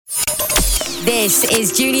This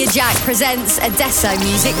is Junior Jack presents Adesso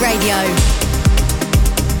Music Radio.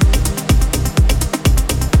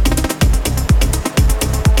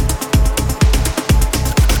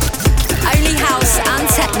 Only house and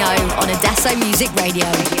techno on Adesso Music Radio.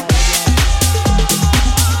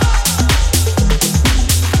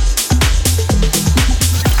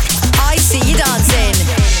 I see you dancing.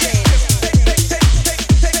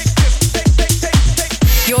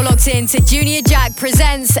 You're locked in to Junior Jack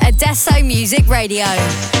presents Adesso Music Radio.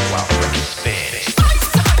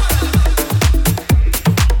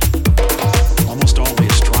 Almost all the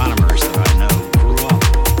astronomers that I know grew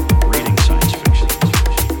up reading science fiction.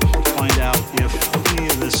 Find out if any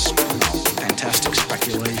of this fantastic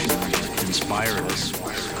speculation that inspired us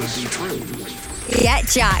could be true. Get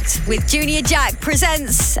jacked with Junior Jack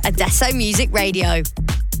presents Adesso Music Radio.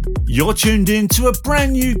 You're tuned in to a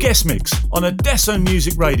brand new guest mix on Adesso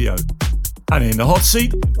Music Radio. And in the hot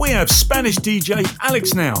seat, we have Spanish DJ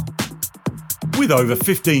Alex Now. With over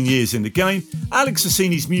 15 years in the game, Alex has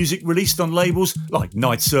seen his music released on labels like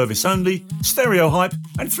Night Service Only, Stereo Hype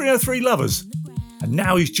and 303 Lovers. And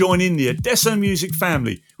now he's joining the Adesso Music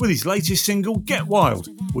family with his latest single Get Wild,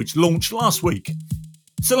 which launched last week.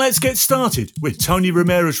 So let's get started with Tony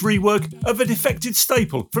Romera's rework of a Defected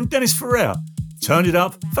staple from Dennis Ferrer. Turn it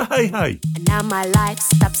up for Hey Hey. And now my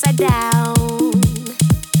life's upside down.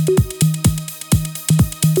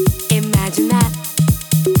 Imagine that.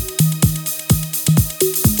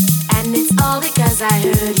 And it's all because I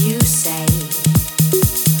heard you say.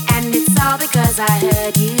 And it's all because I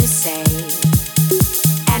heard you say.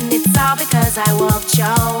 And it's all because I walked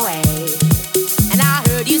your way. And I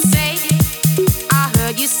heard you say, I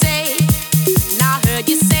heard you say, and I heard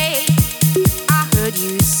you say, I heard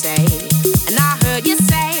you say. And I heard you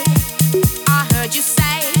say, I heard you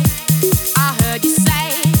say, I heard you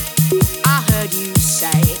say, I heard you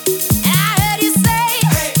say. And I heard you say,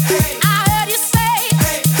 I heard you say,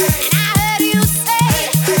 and I heard you say,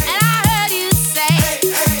 and I heard you say,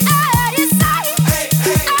 I heard you say,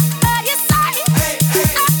 I heard you say,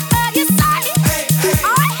 I heard you say,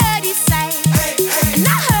 I heard you say.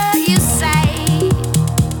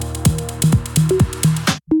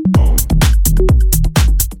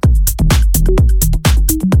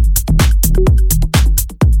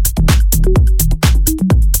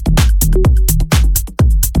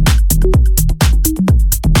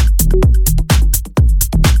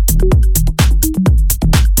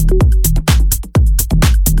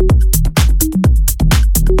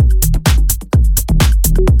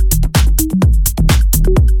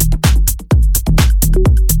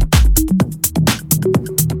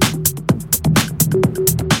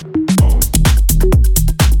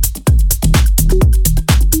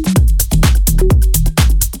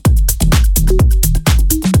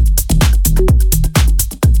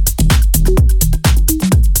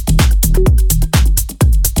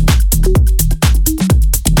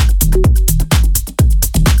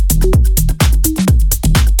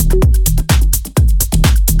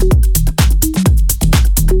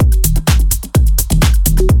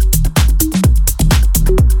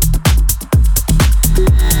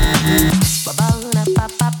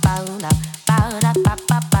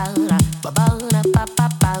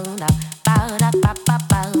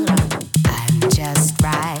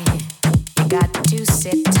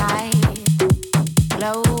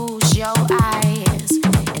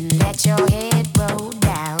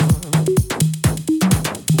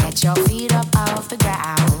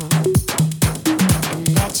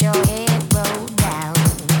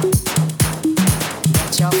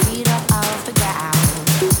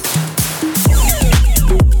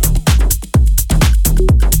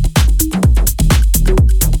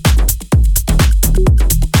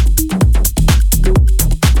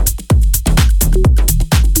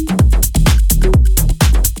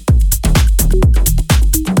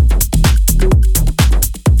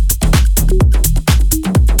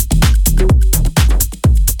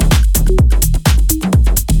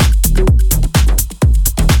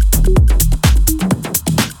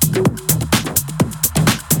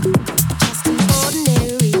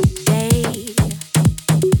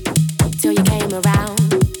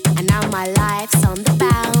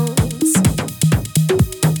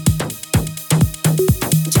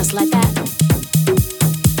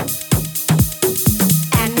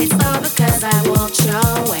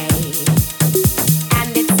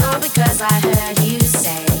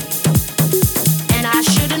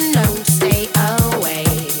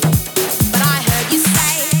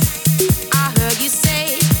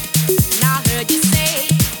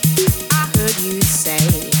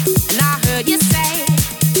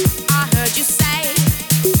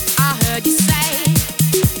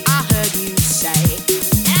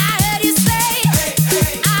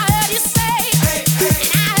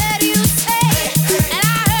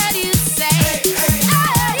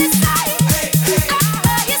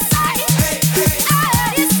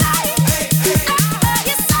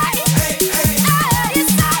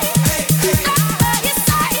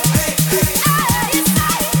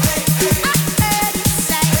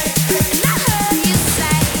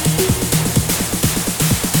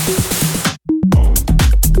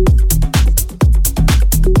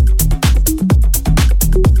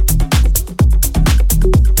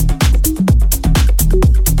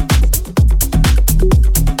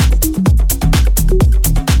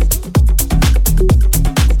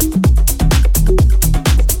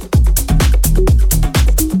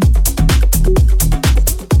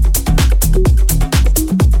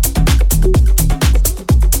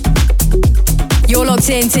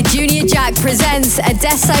 to Junior Jack presents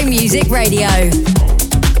Adesso Music Radio.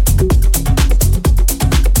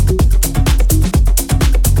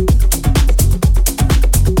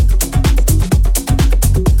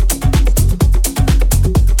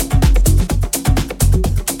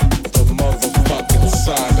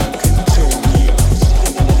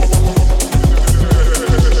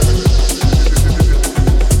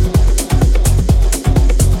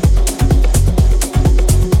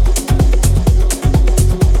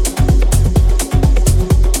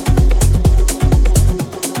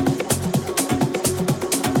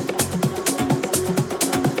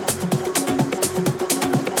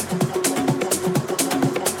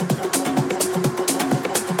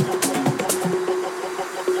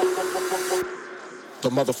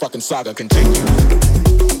 Motherfucking saga continues.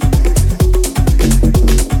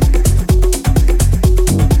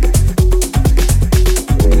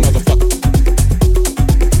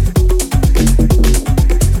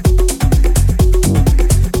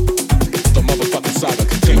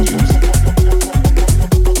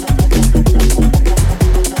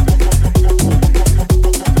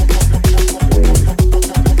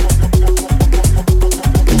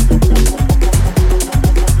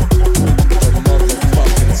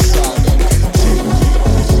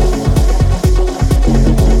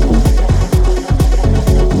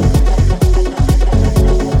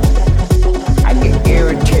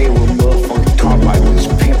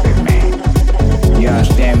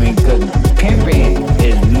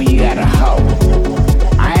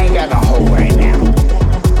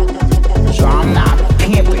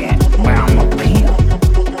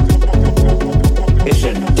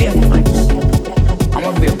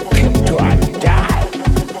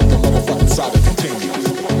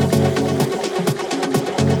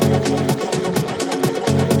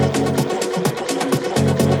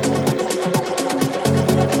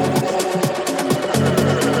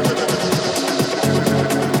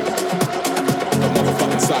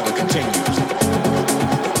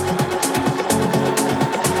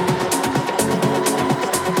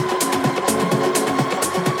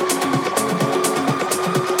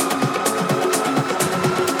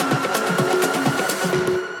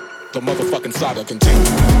 Saga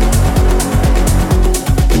continues.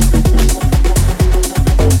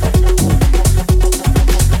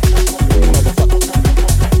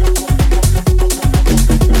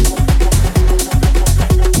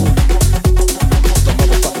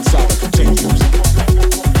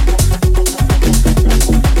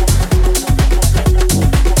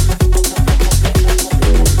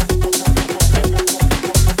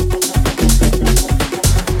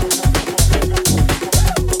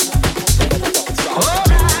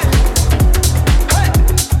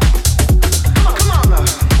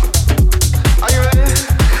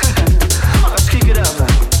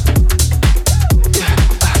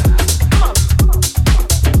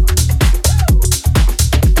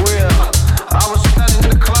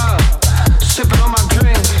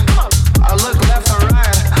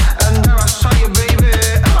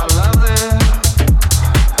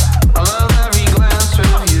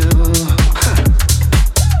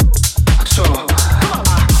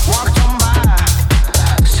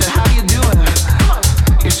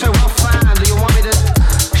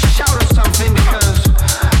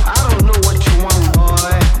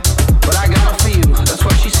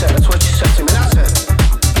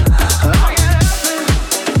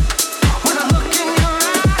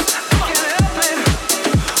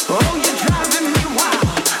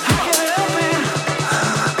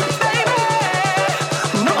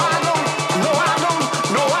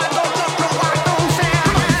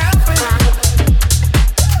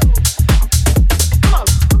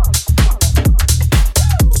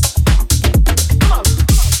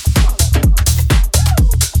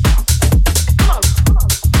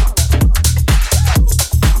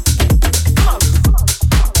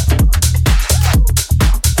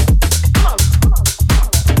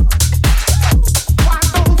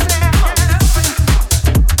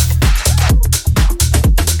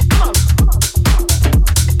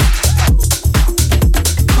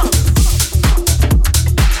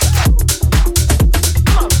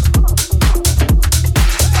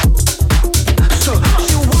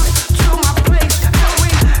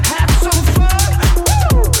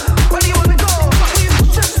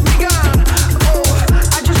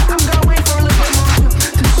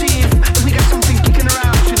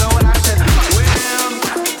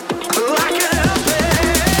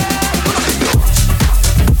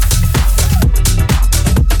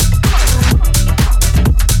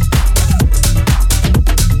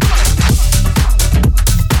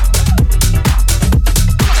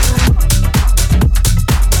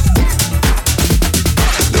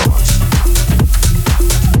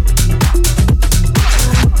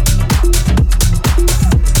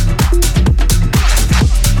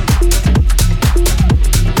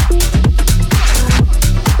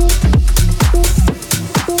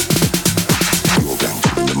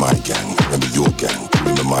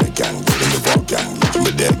 gang, rolling the rock gang, looking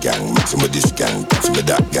with their gang, mixing with this gang, dancing with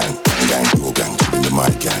that gang, gang, your gang, killing with my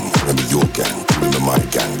gang, gonna be your gang, killing with my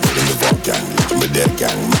gang, rolling the rock gang, looking with their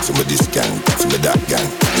gang, mixing with this gang, dancing with that gang,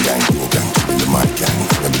 gang, your gang, killing with my gang,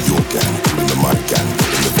 gonna be your gang, killing with my gang,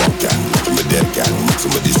 rolling the rock gang, looking with their gang,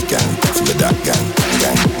 mixing with this gang, dancing with that gang,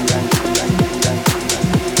 gang, gang, gang, gang.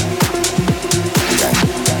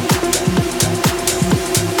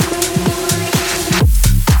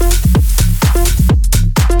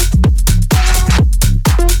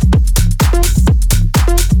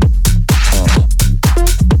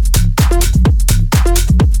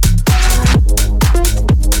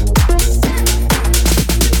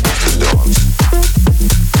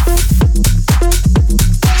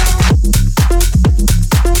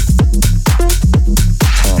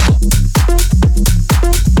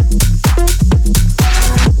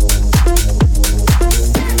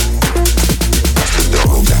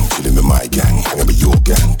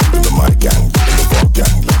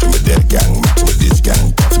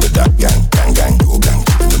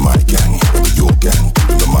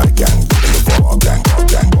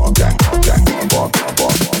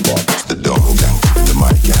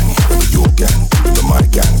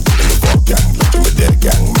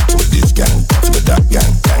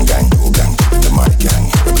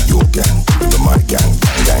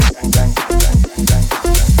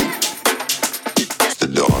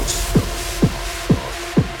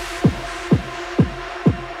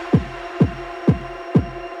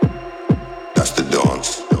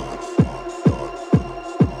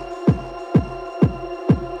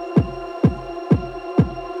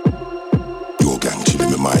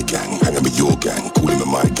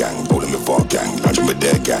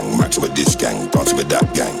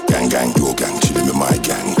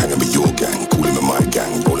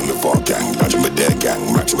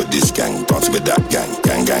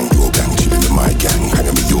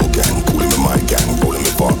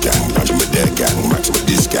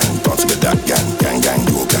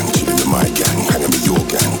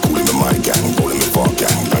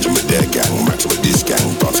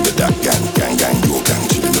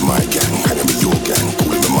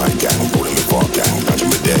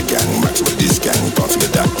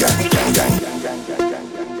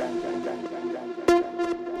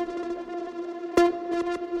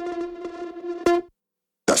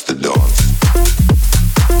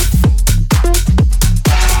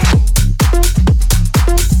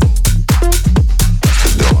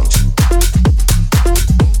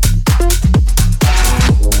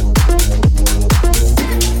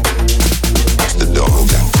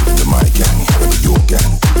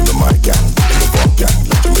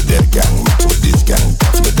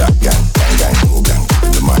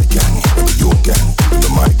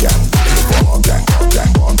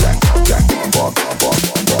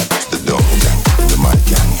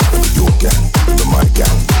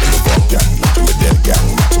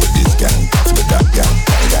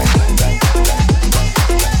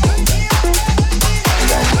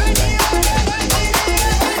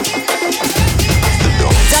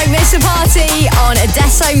 On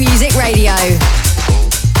Adesso Music Radio.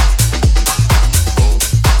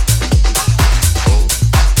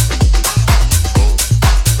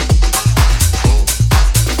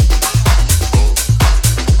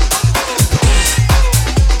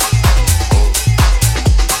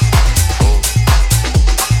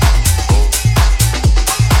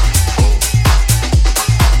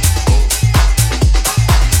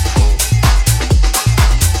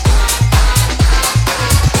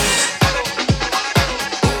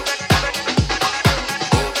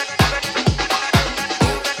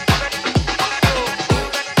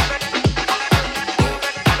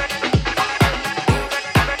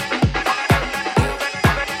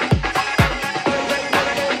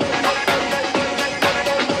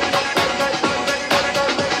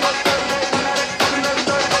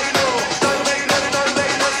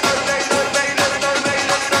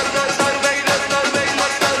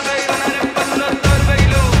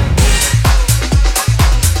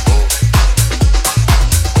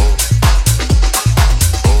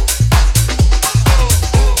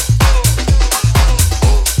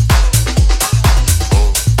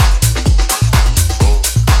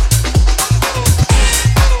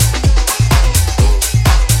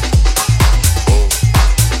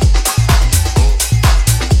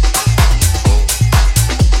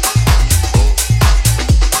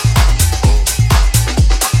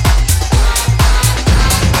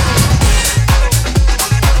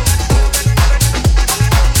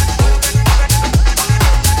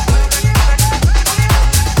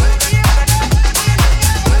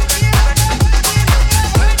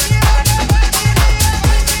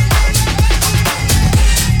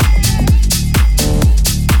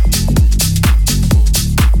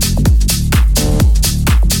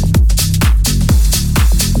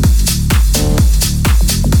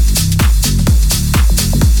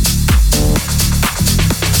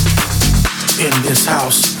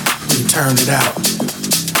 house, we turn it out.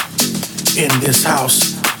 In this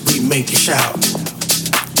house, we make you shout.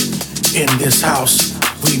 In this house,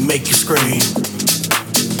 we make you scream.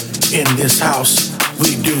 In this house,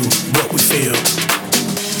 we do what we feel.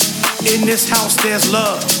 In this house, there's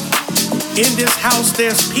love. In this house,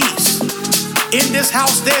 there's peace. In this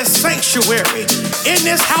house, there's sanctuary. In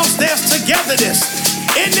this house, there's togetherness.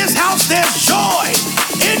 In this house, there's joy.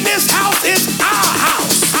 In this house is our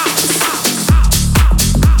house.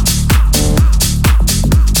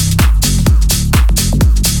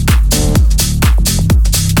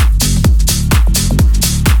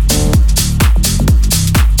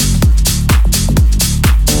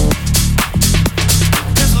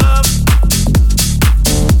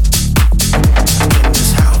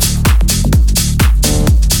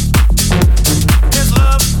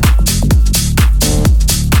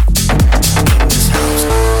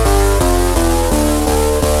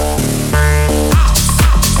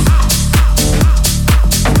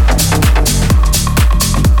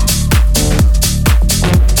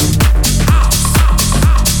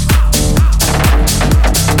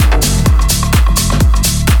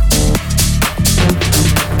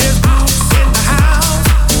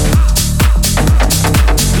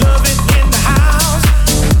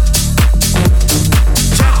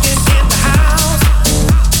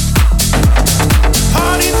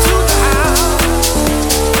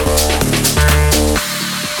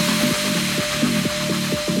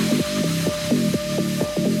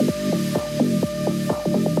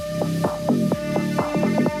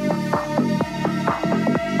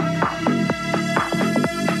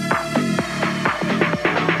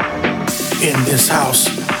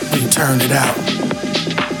 Turn it out.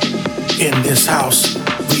 In this house,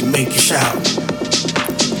 we make you shout.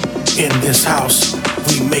 In this house,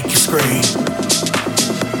 we make you scream.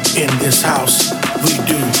 In this house, we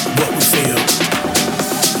do what we feel.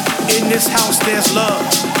 In this house, there's love.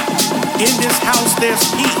 In this house, there's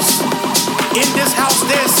peace. In this house,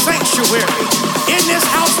 there's sanctuary. In this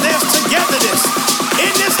house, there's togetherness.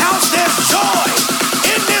 In this house, there's joy.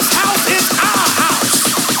 In this house is our house.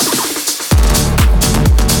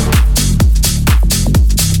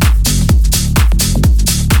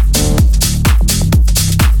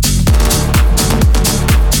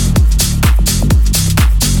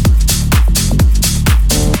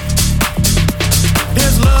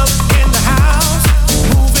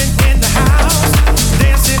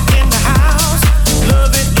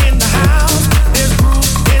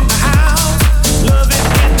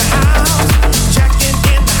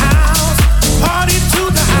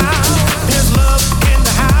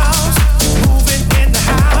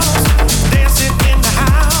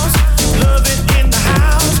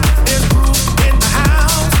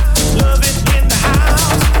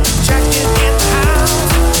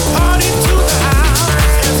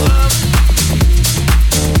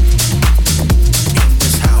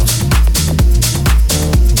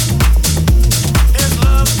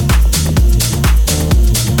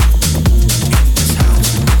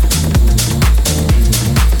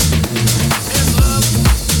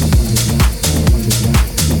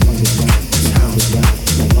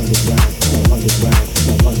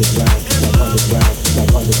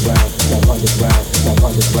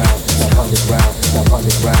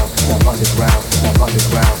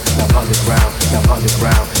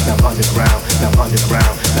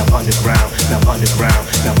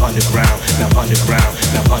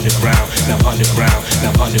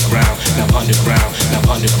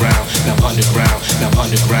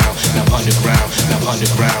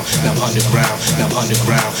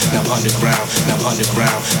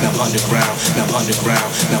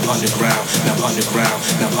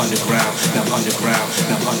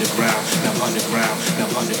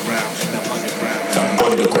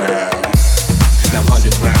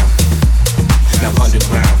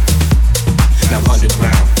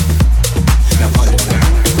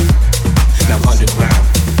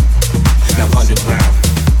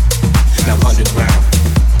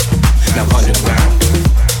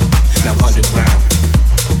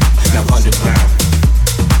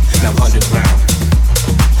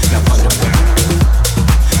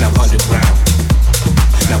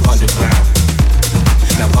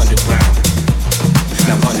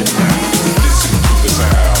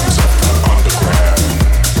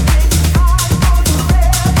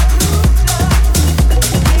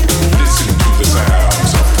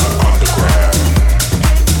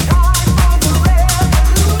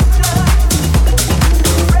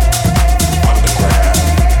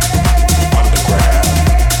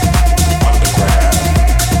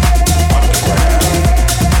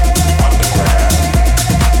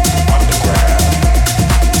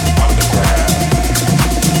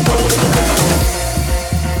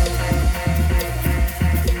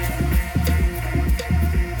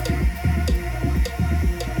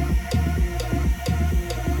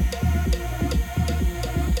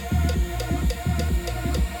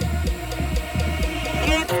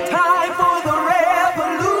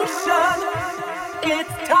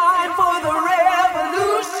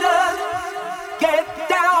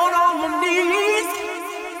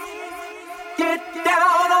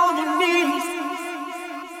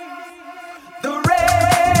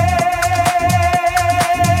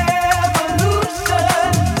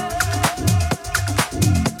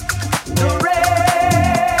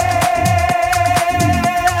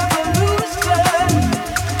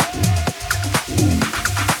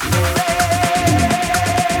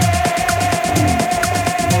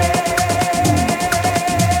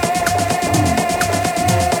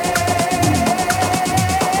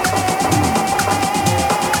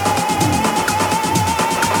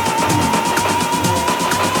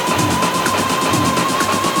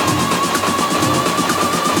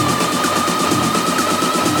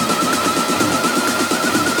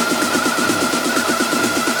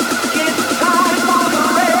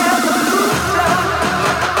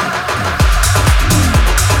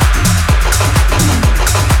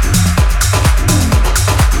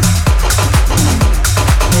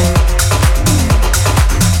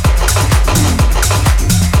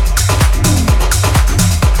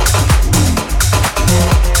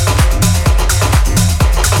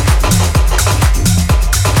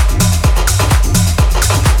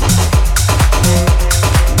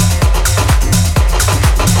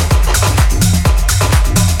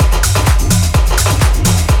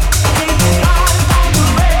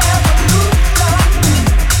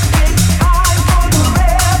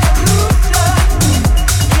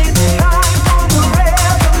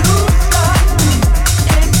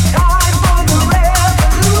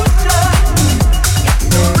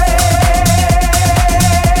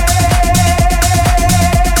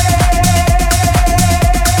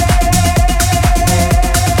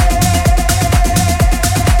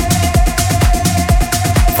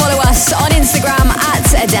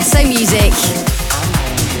 Adesso Music.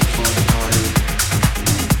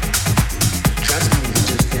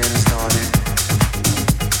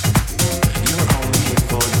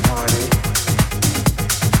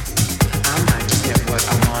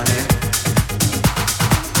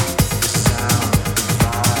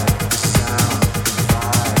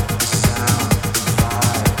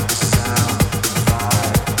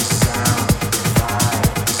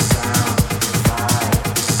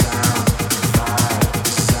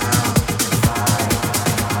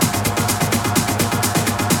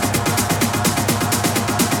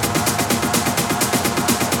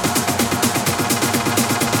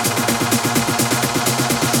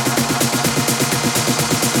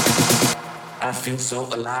 feel so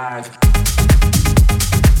alive.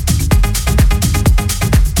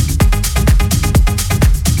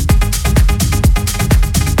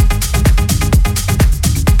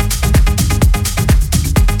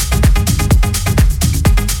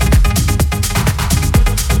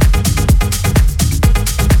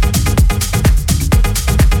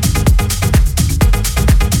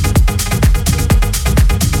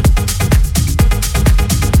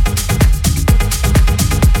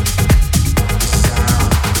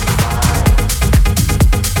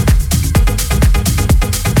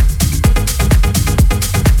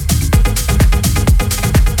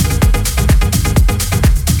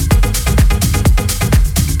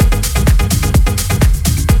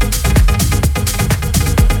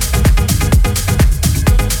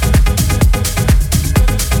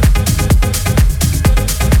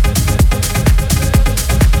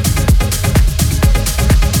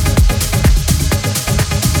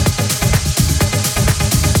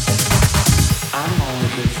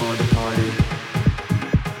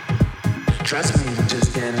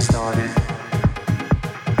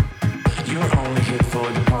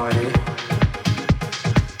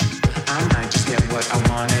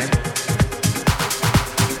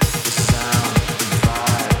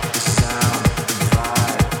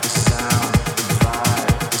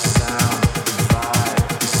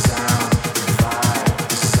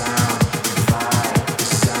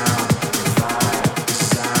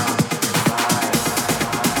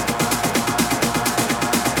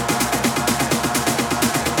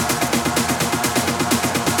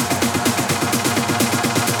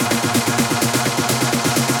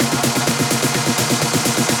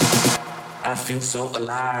 So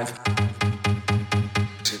alive.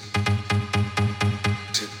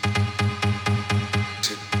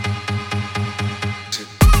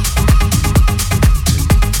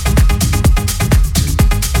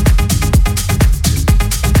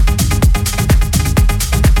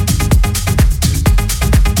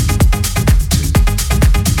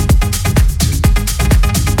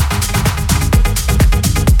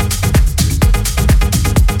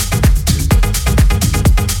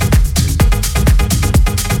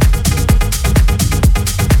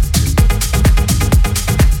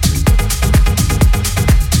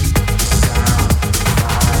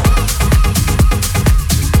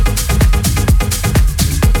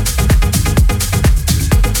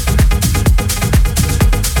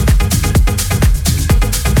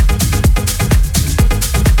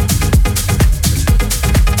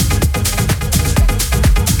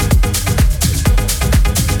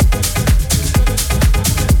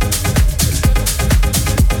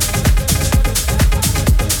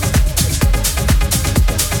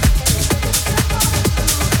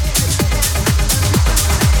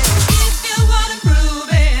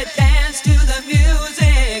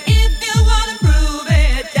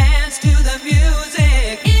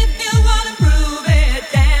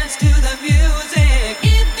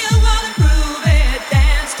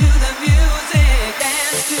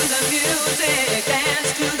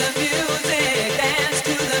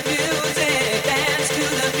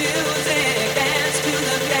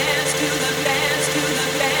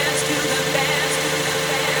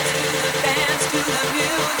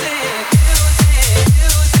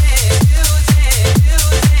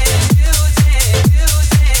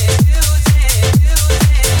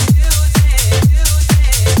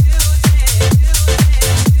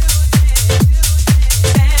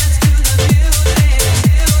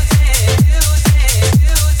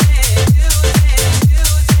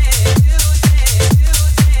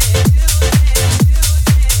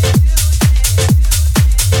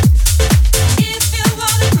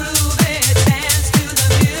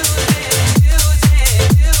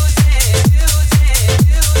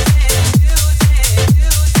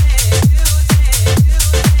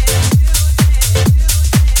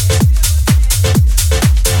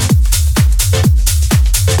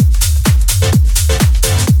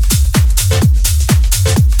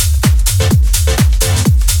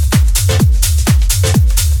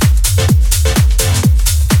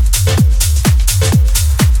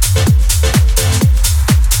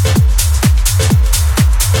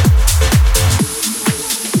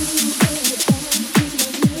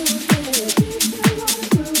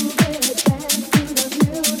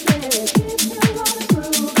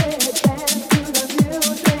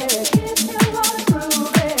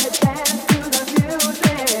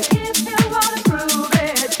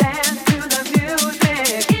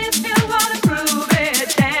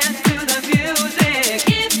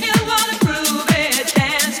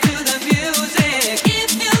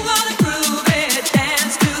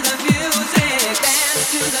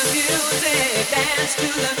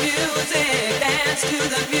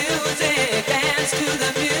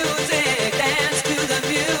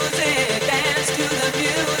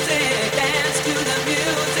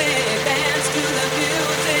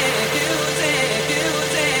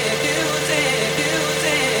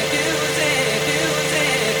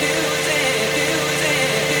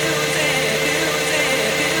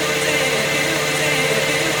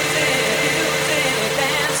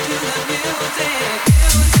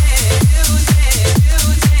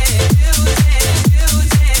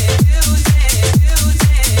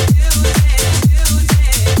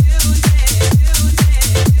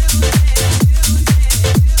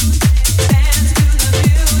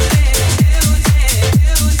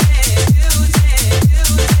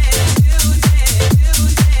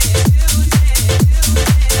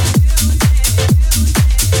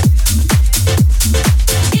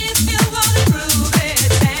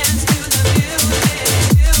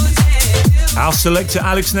 Selector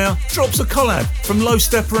Alex now drops a collab from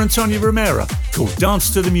Steppa and Romera called Dance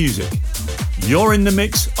to the Music. You're in the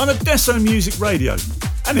mix on Adesso Music Radio.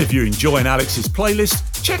 And if you're enjoying Alex's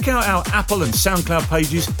playlist, check out our Apple and SoundCloud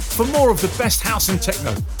pages for more of the best house and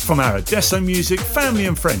techno from our Adesso Music family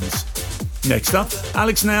and friends. Next up,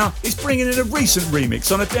 Alex now is bringing in a recent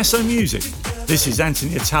remix on Adesso Music. This is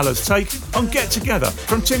Anthony Attalla's take on Get Together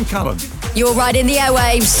from Tim Cullen. You're riding the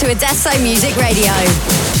airwaves to Adesso Music Radio.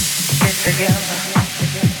 Get together,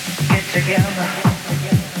 get together,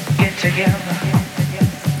 get together,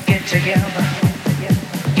 get together,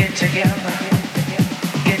 get together,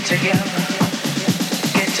 get together,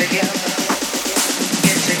 get together,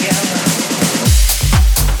 get together.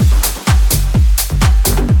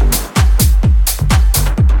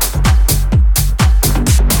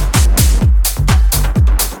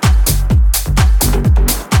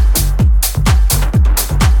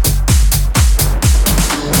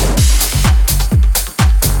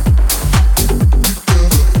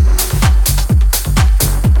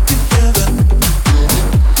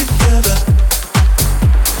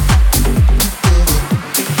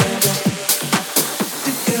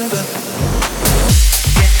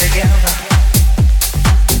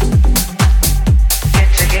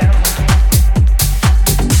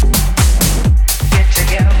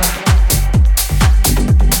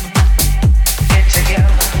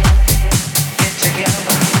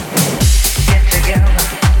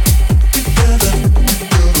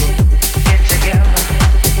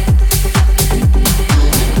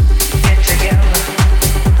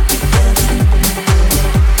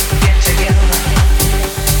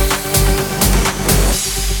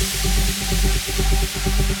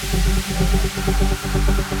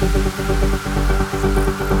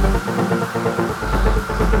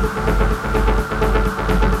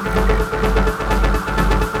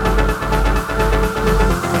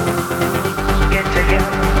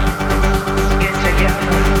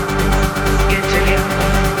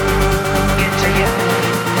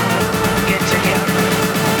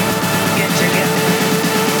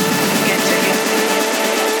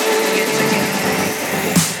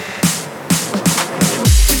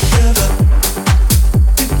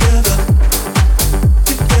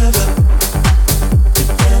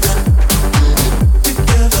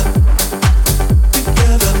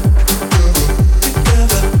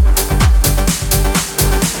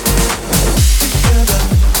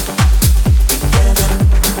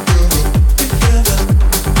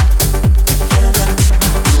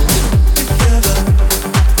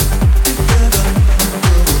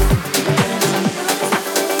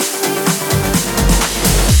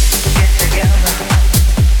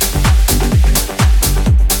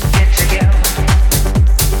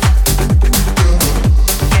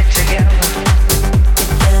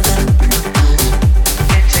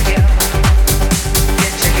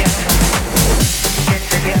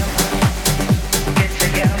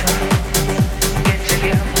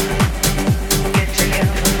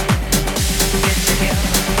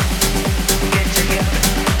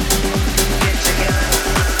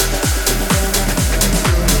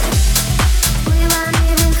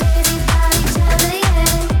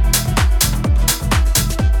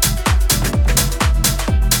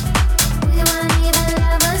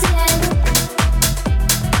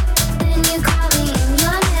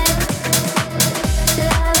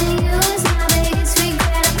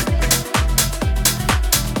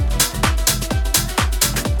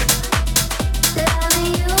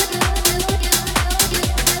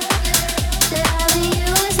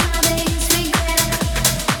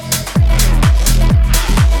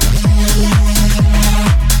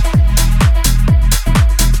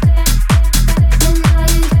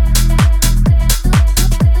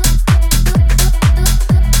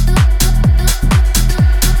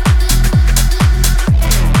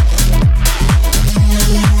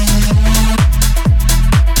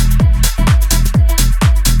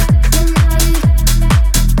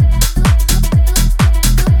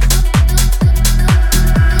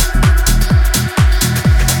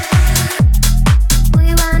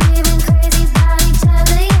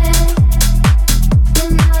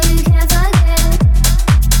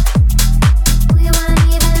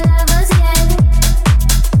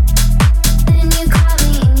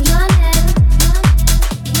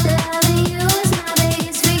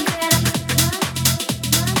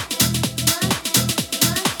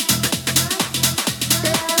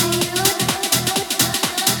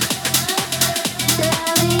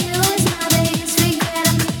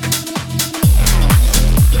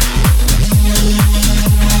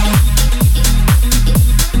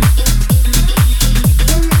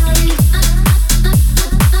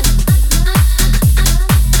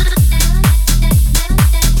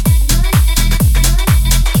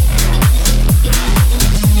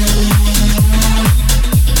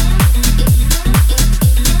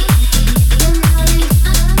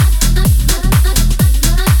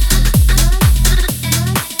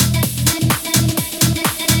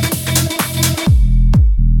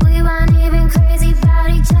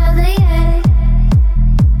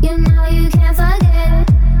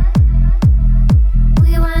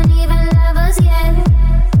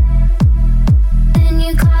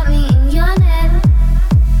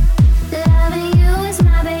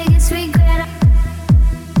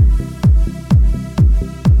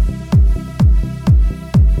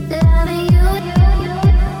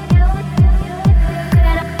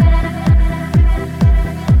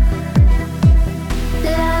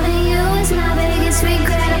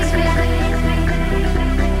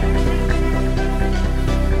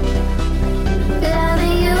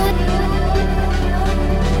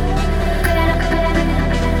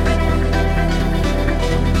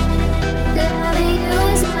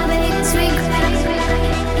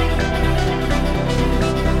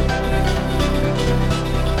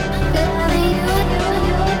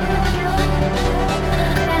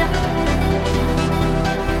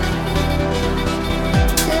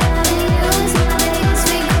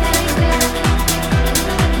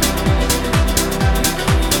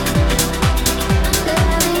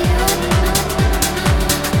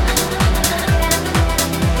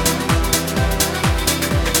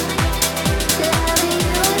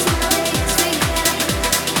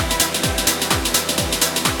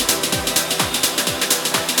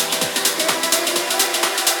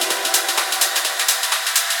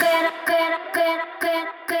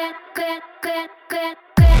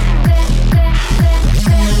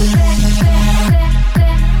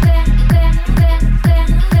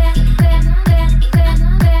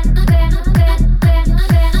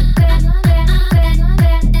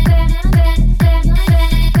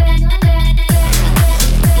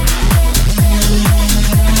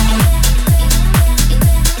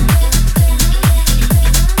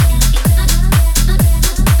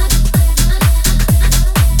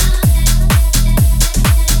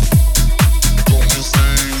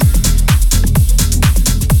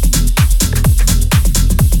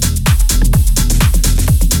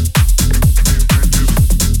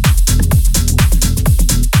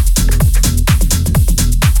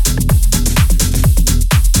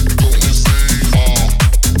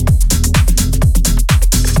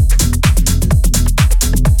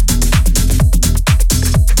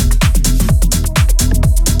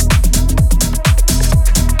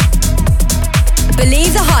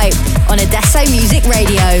 Believe the Hype on Adesso Music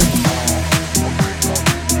Radio.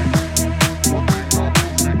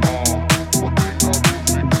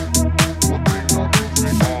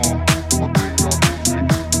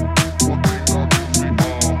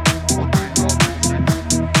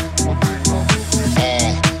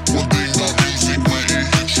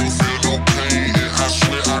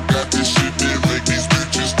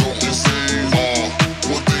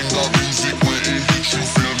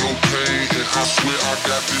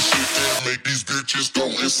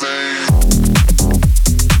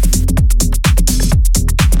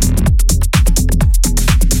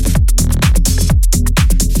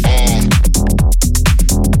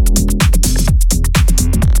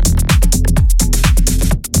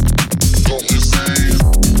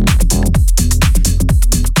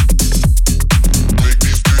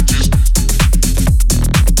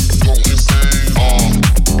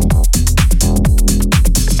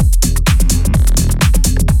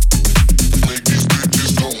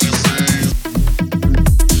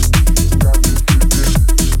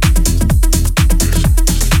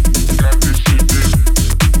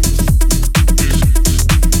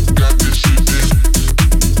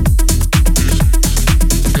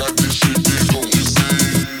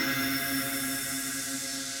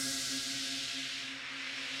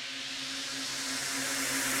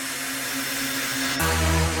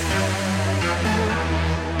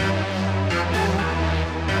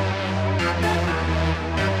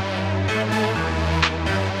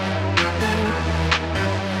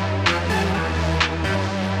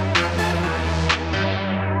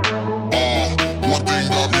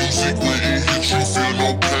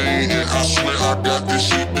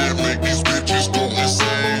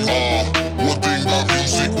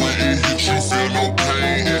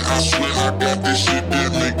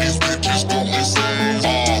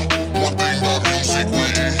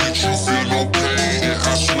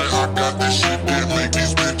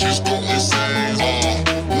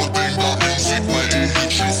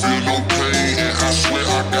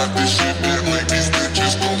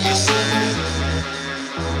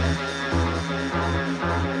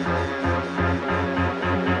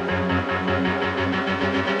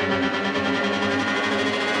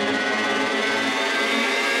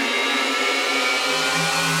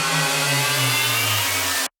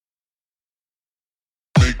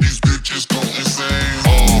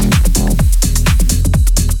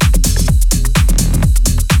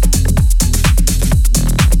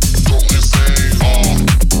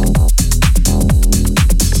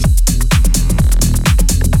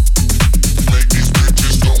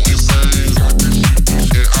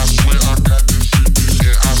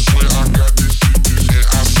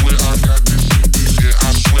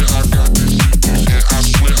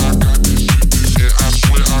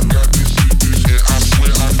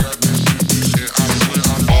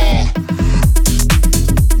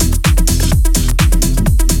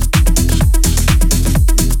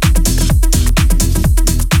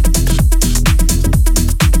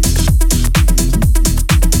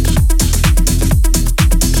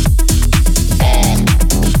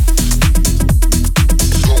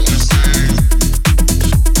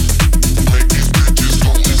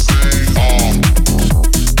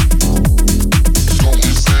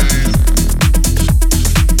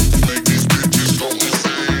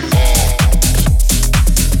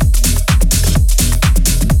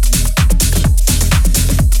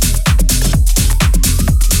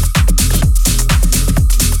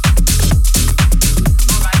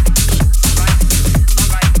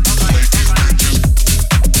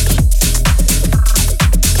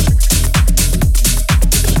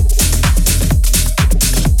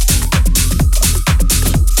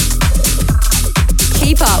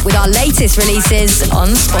 Releases on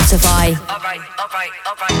Spotify. All right.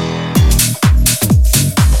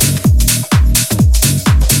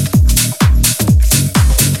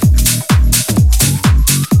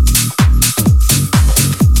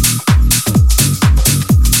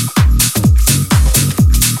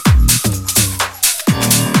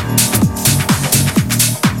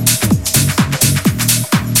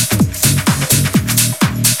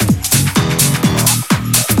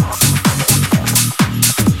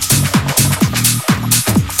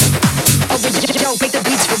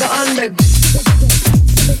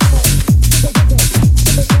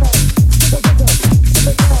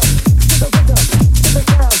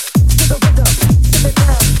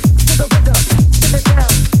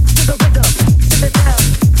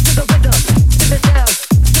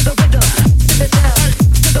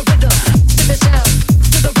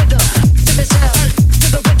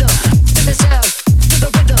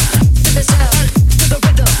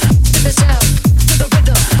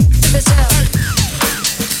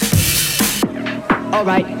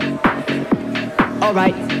 Alright.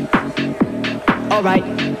 Alright. Alright.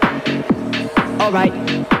 Alright.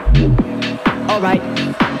 Alright.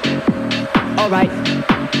 Alright.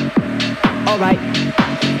 Alright.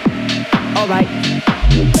 Alright.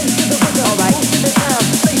 Face to the rhythm. Alright. To the sound.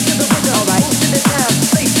 Face to the rhythm. Alright. To the sound.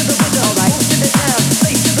 Face to the rhythm. Alright. To the sound.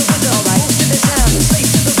 Face to the rhythm. Alright. To the sound. Face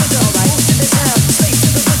to the rhythm. Alright. To the sound. Face to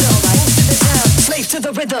the rhythm. Alright. To the sound. Slave to the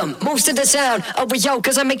rhythm. Moves to the sound. Oh, yo,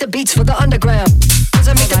 cause I make the beats for the underground. Cause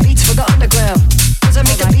I make the beats for the underground. Cause I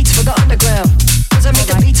make the beats for the underground. Cause I make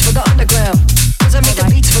the beats for the underground. Cause I make the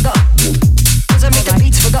beats for the. Cause I make the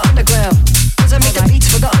beats for the underground. Cause I make the beats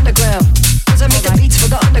for the underground. Cause I make the beats for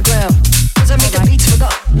the underground. Cause I make the beats for the.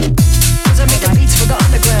 Cause I make the beats for the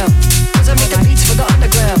underground. Cause I make the beats for the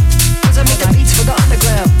underground. Cause I make the beats for the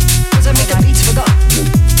underground. Cause I make the beats for the.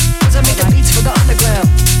 Cause I make the beats for the underground.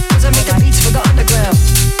 Cause I make the beats for the underground.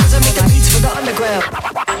 Cause I make the beats for the underground.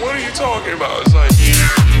 What are you talking about? It's like.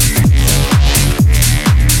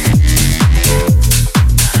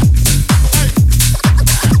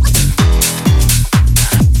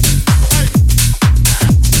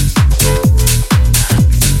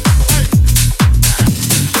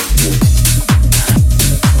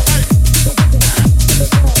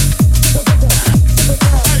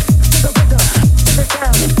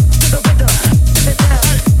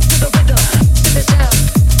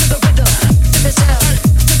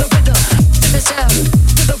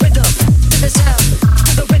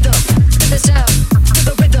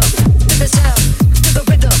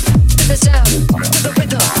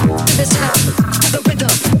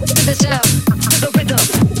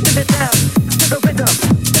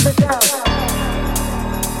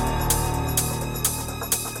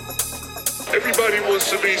 Everybody wants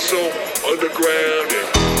to be so underground,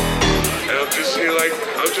 and I'm just here like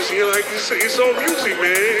it's all music,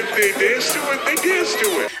 man. If they dance to it, they dance to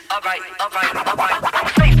it. Alright.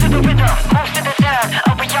 Face to the rhythm, moves to the sound.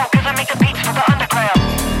 Oh, but yo, cause I make the beats for the underground.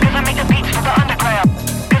 Cause I make the beats for the underground.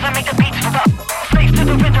 Cause I make the beats for the. Face to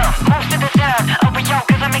the rhythm, moves to the sound. Oh, but yo,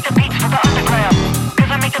 cause I make the beats for the underground.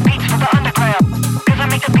 Cause I make the beats for the underground. Cause I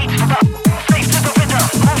make the beats for the. Face to the rhythm,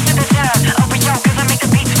 moves to the sound. Oh, but yo, cause I make the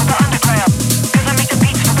beats for the underground. Cause I make the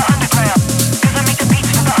beats for the underground. Cause I make the beats for the underground. Cause I make the beats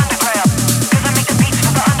for the underground. Cause I make the beats for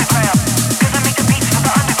the underground. Cause I make the beats for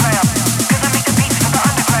the underground. Cause I make the beats for the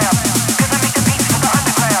underground. Cause I make the beats for the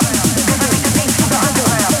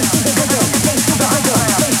underground. Face to the rhythm, face to the rhythm,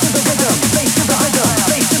 face to the rhythm, face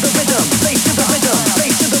to the rhythm, face to the rhythm,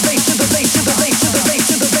 face to the bass to the bass to the bass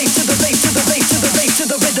to the bass to the bass to the bass to the bass to the bass to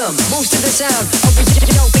the rhythm. Moves to the sound. Oh, but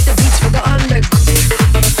you don't make the beats for the underground.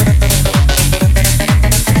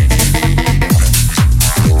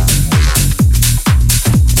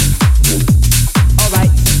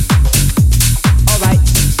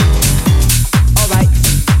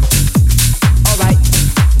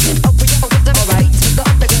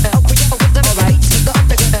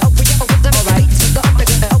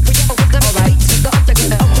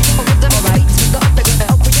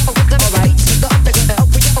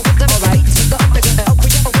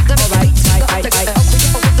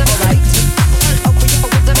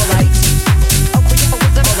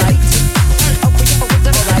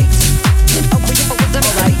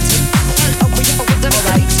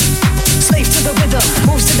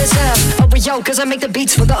 Cause I make the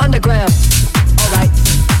beats for the underground. Alright.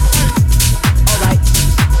 Alright.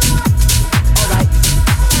 Alright.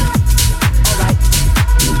 Alright. Alright.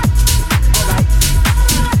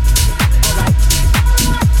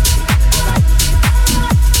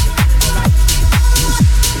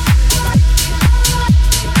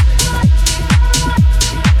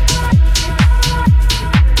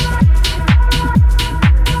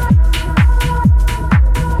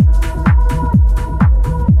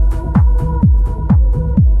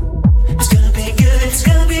 It's gonna be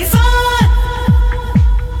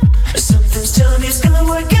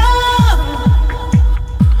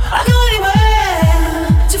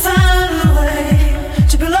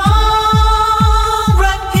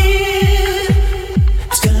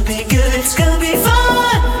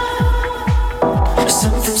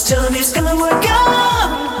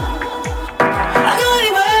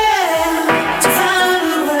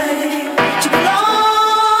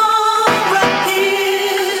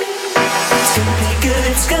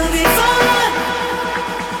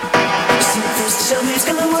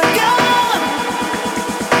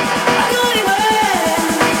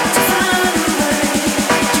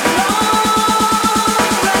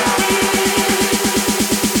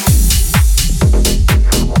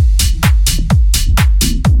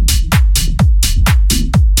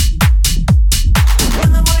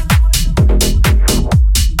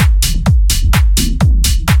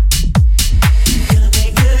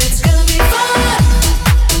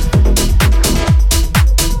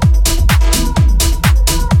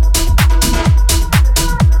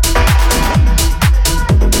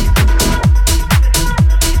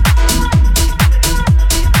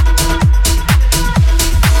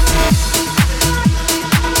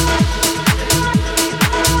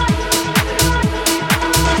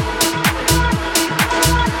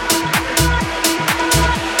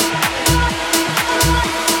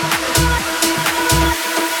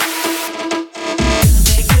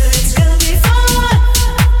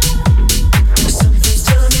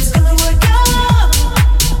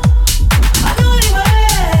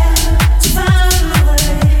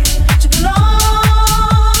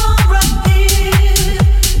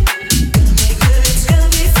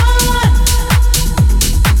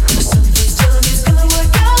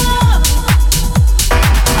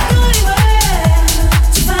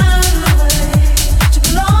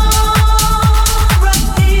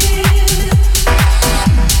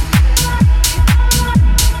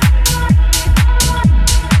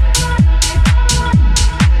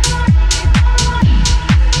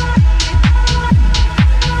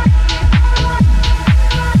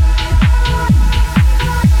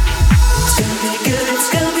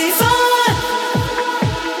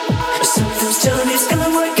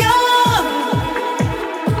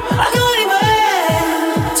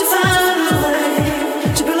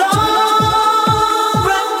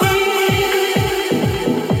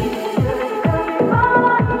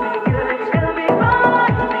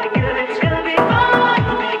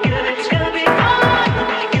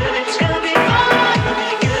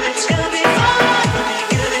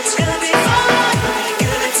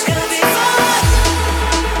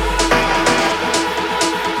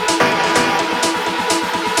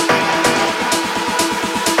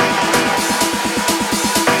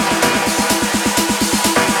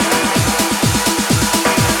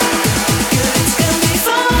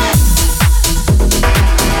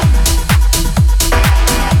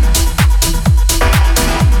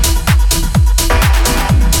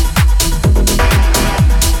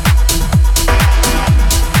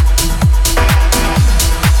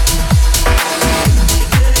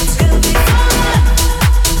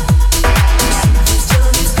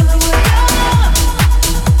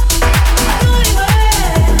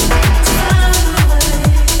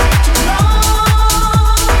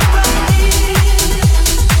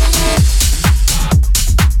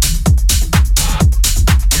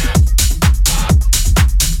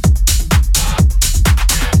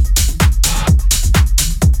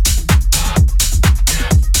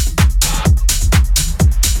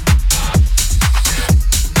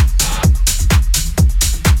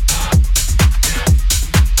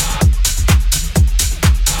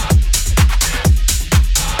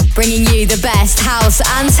bringing you the best house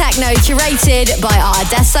and techno curated by our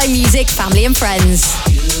Adesso music family and friends.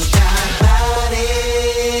 You got body,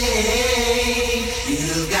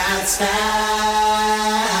 you got style,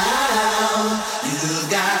 you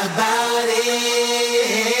got body,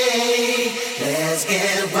 let's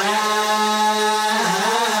get wild.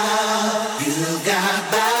 You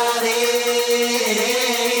got body,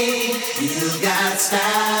 you got style,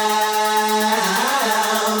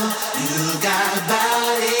 you got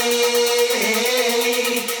body,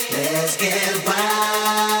 let's get wild.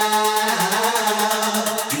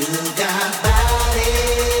 You got body,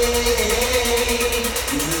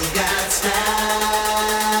 you got style,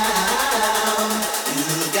 you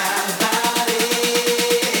got body,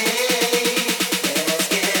 let's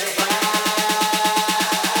get wild.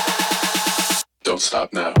 Don't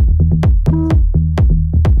stop now.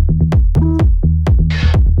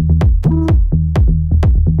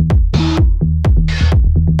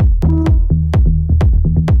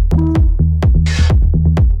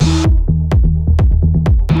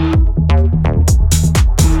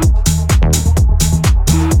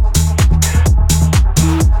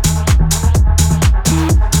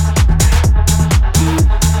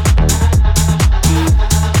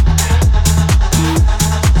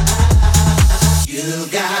 You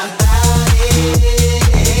got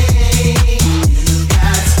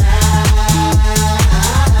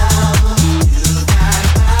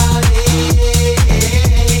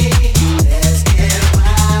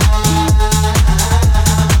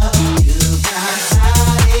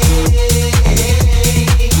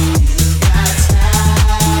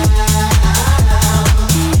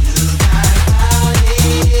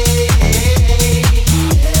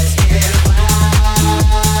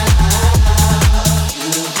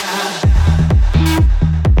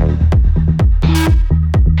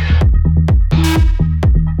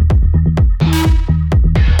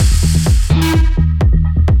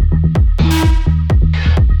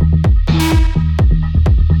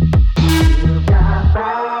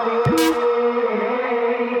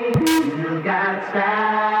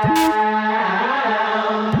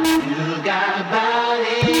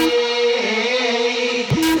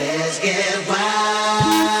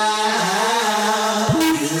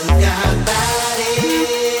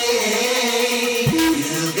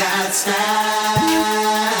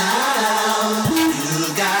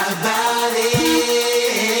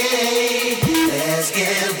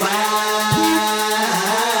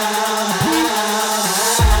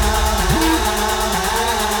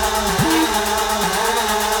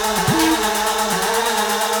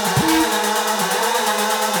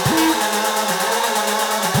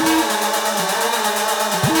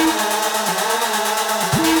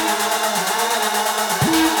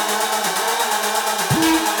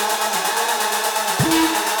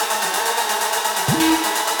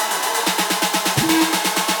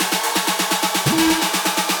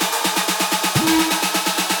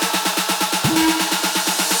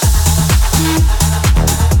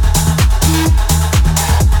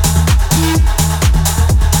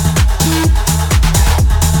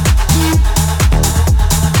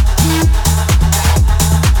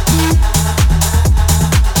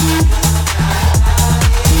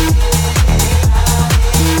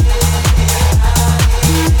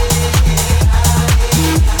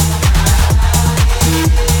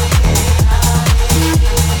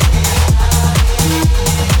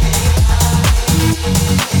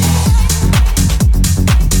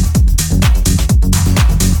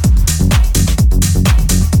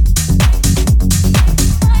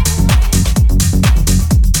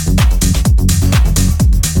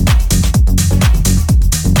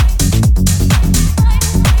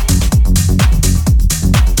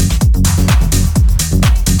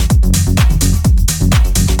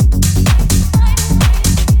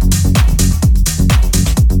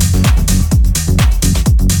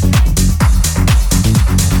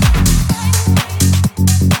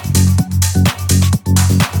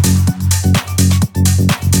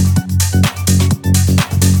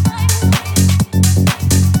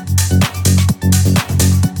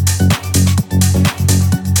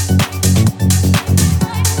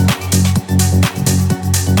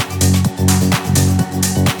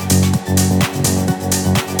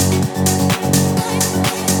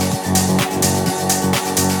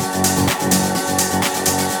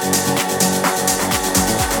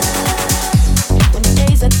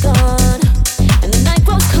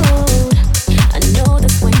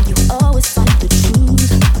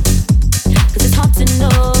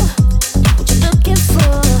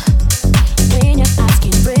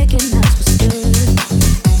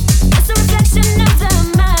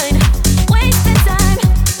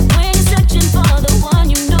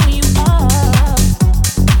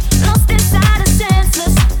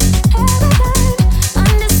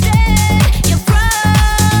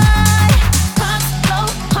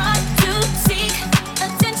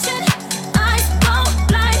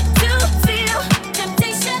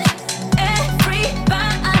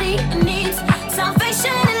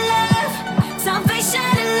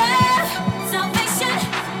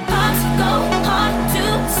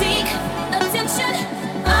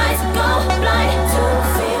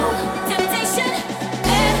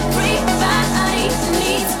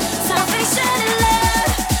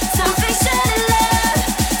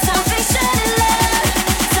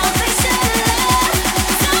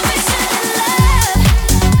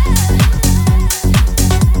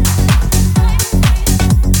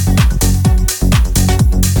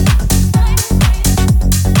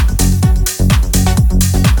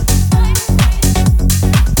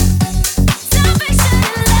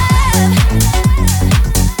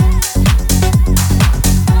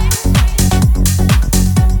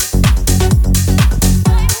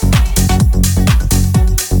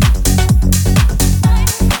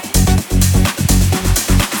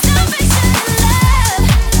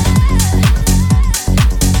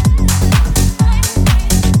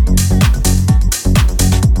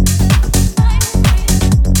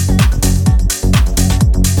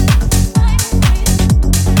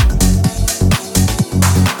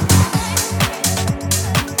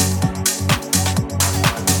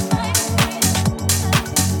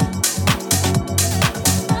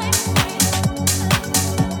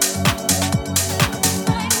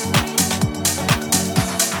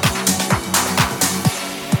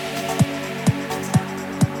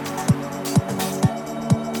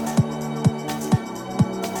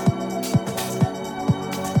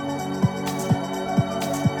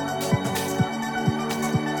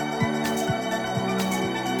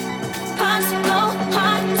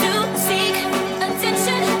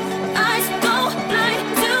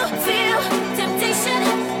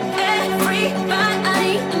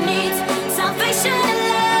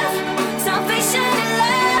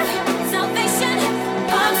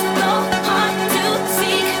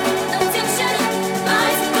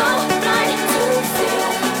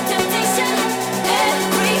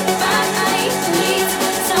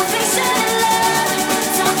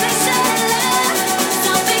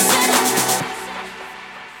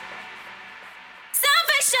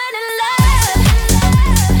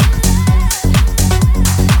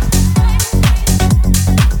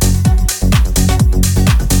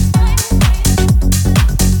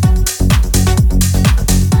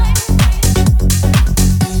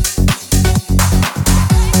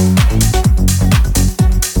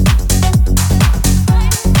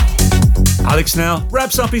Alex now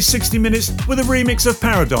wraps up his 60 minutes with a remix of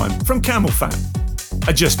Paradigm from CamelPhat.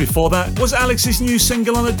 And just before that was Alex's new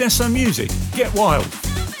single on Adesso Music, Get Wild.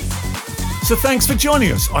 So thanks for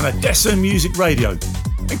joining us on Adesso Music Radio.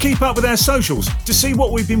 And keep up with our socials to see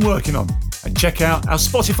what we've been working on. And check out our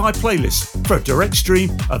Spotify playlist for a direct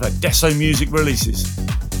stream of Adesso Music releases.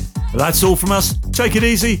 Well, that's all from us. Take it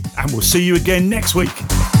easy and we'll see you again next week.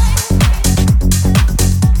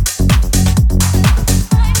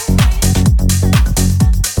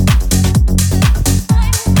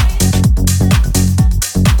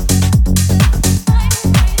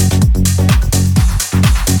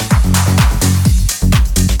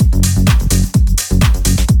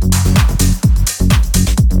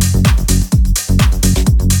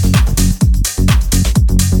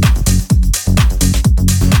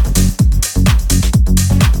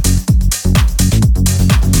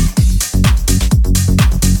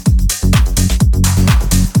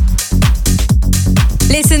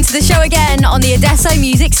 Listen to the show again on the Adesso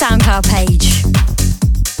Music SoundCloud page.